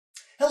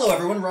Hello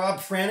everyone, Rob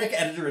Franek,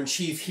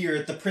 Editor-in-Chief here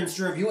at the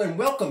Princeton Review, and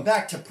welcome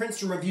back to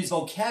Princeton Review's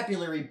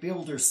Vocabulary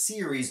Builder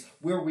series,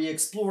 where we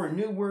explore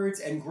new words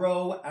and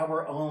grow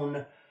our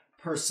own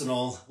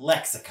personal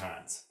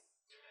lexicons.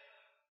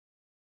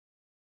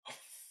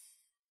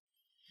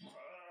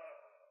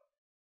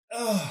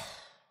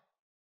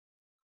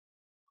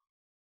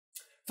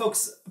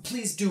 Folks,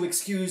 please do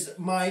excuse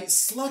my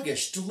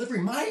sluggish delivery.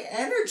 My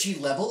energy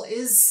level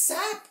is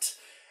sapped,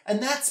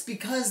 and that's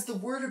because the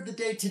word of the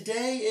day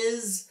today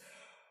is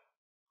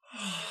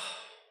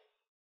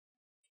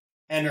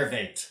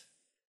Enervate.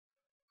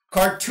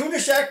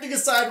 Cartoonish acting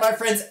aside, my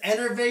friends,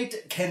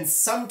 enervate can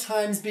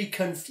sometimes be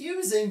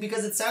confusing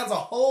because it sounds a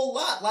whole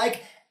lot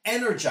like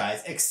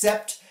energize,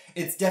 except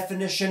its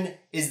definition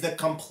is the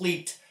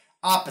complete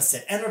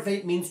opposite.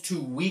 Enervate means to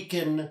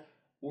weaken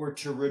or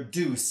to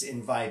reduce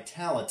in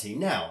vitality.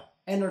 Now,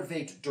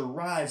 enervate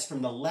derives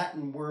from the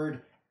Latin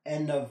word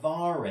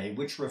enervare,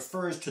 which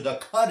refers to the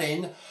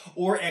cutting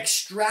or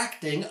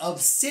extracting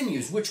of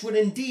sinews, which would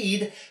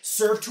indeed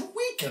serve to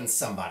weaken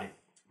somebody.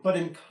 But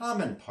in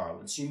common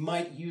parlance, you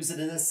might use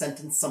it in a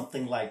sentence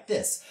something like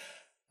this: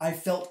 I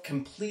felt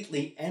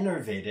completely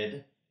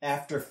enervated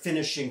after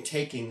finishing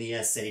taking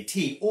the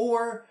SAT.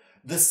 Or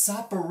the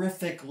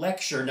soporific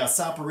lecture, now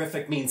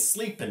soporific means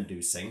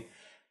sleep-inducing,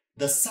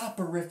 the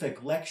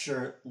soporific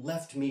lecture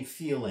left me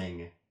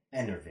feeling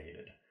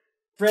enervated.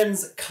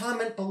 Friends,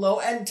 comment below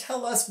and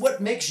tell us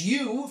what makes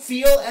you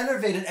feel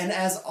enervated. And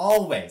as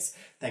always,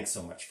 thanks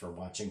so much for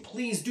watching.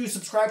 Please do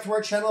subscribe to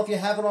our channel if you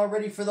haven't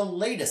already for the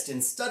latest in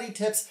study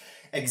tips,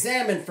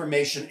 exam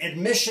information,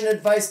 admission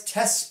advice,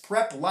 test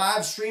prep,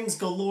 live streams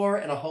galore,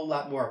 and a whole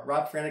lot more.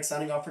 Rob Franek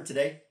signing off for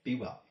today. Be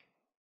well.